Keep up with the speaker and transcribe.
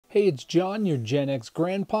Hey, it's John, your Gen X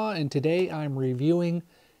grandpa, and today I'm reviewing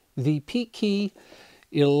the PKEY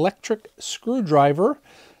electric screwdriver.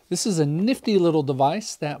 This is a nifty little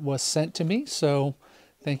device that was sent to me, so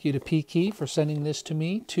thank you to PKEY for sending this to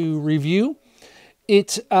me to review.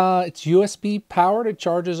 It's USB powered, it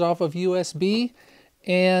charges off of USB,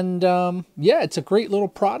 and yeah, it's a great little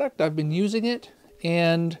product. I've been using it,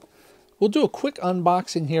 and we'll do a quick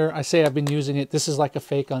unboxing here. I say I've been using it, this is like a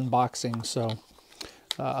fake unboxing, so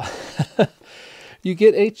you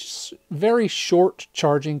get a very short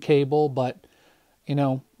charging cable, but you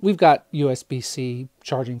know, we've got USB-C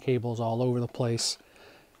charging cables all over the place.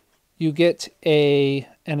 You get an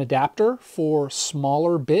adapter for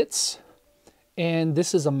smaller bits, and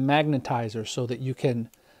this is a magnetizer so that you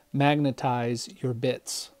can magnetize your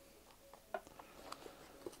bits.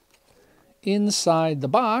 Inside the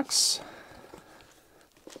box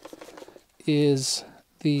is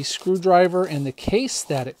the screwdriver and the case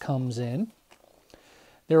that it comes in.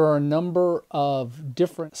 There are a number of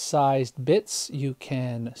different sized bits. You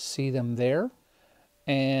can see them there.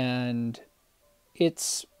 And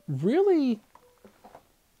it's really,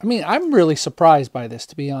 I mean, I'm really surprised by this,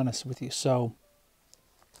 to be honest with you. So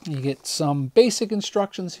you get some basic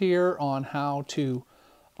instructions here on how to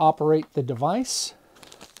operate the device.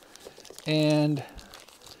 And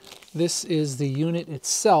this is the unit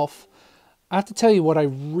itself. I have to tell you what I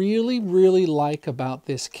really like about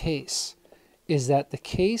this case is that the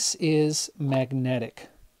case is magnetic.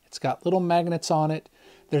 It's got little magnets on it.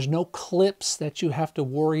 There's no clips that you have to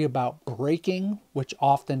worry about breaking, which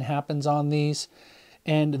often happens on these.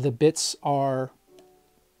 And the bits are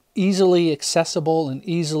easily accessible and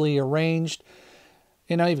easily arranged.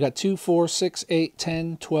 You know, you've got 2, 4, 6, 8,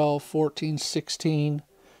 10, 12, 14, 16.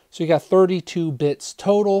 So you got 32 bits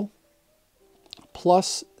total,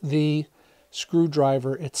 plus the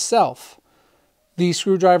screwdriver itself. The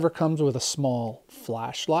screwdriver comes with a small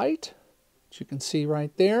flashlight, which you can see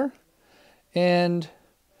right there, and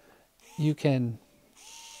you can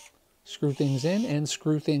screw things in and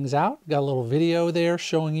screw things out. Got a little video there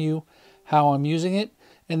showing you how I'm using it,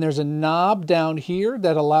 and there's a knob down here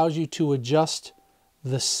that allows you to adjust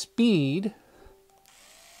the speed,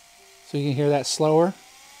 so you can hear that slower,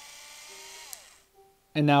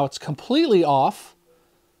 and now it's completely off.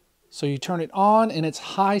 So you turn it on and it's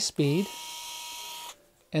high speed,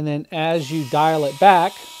 and then as you dial it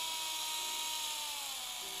back,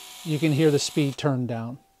 you can hear the speed turn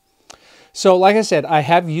down. So like I said, I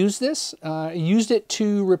have used this. I used it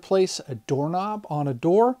to replace a doorknob on a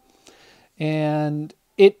door, and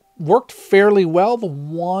it worked fairly well. The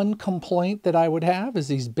one complaint that I would have is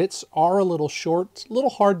these bits are a little short. It's a little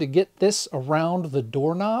hard to get this around the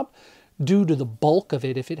doorknob due to the bulk of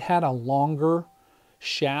it. If it had a longer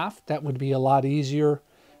shaft, that would be a lot easier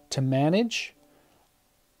to manage.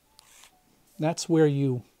 That's where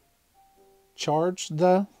you charge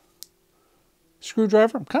the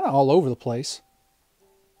screwdriver. I'm kind of all over the place.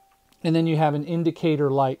 And then you have an indicator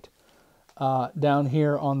light down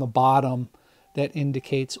here on the bottom that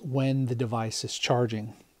indicates when the device is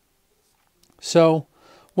charging. So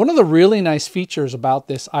one of the really nice features about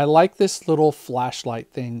this, I like this little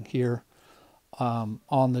flashlight thing here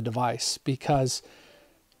on the device, because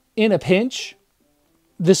in a pinch,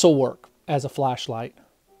 this will work as a flashlight.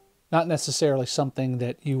 Not necessarily something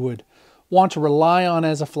that you would want to rely on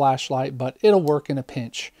as a flashlight, but it'll work in a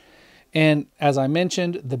pinch. And as I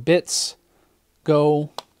mentioned, the bits go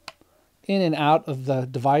in and out of the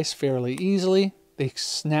device fairly easily. They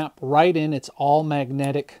snap right in. It's all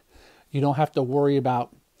magnetic. You don't have to worry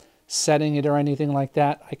about setting it or anything like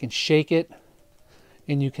that. I can shake it,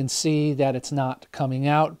 and you can see that it's not coming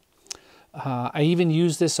out. I even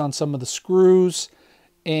used this on some of the screws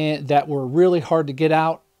that were really hard to get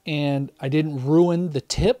out, and I didn't ruin the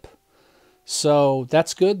tip. So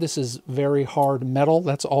that's good. This is very hard metal.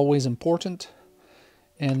 That's always important.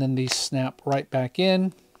 And then these snap right back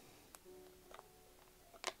in.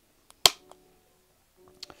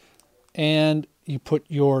 And you put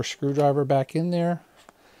your screwdriver back in there,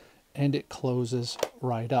 and it closes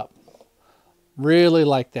right up. Really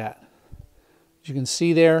like that. As you can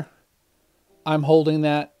see there, I'm holding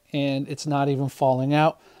that and it's not even falling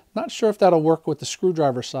out. Not sure if that'll work with the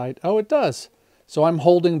screwdriver side. Oh, it does. So I'm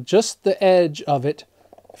holding just the edge of it.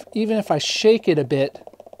 Even if I shake it a bit,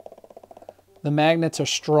 the magnets are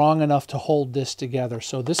strong enough to hold this together.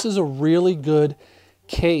 So this is a really good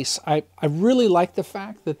case. I really like the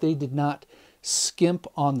fact that they did not skimp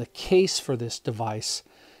on the case for this device.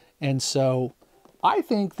 And so I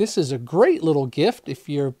think this is a great little gift if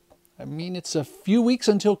you're, I mean, it's a few weeks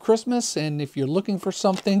until Christmas, and if you're looking for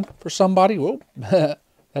something for somebody, well, that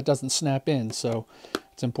doesn't snap in. So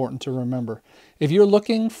It's important to remember. If you're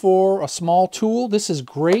looking for a small tool, this is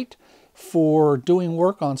great for doing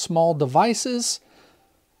work on small devices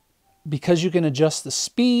because you can adjust the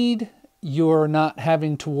speed. You're not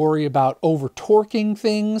having to worry about over torquing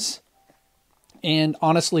things. And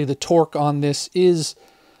honestly, the torque on this is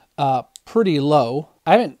pretty low.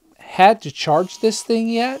 I haven't had to charge this thing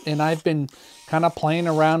yet, and I've been kind of playing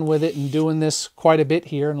around with it and doing this quite a bit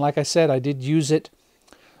here. And like I said, I did use it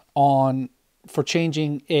for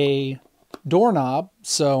changing a doorknob,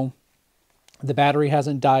 so the battery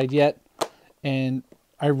hasn't died yet, and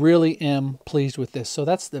I really am pleased with this. So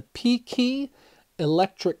that's the PKEY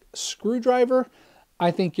electric screwdriver.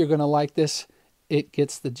 I think you're going to like this. It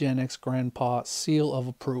gets the Gen X Grandpa seal of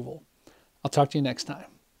approval. I'll talk to you next time.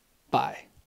 Bye.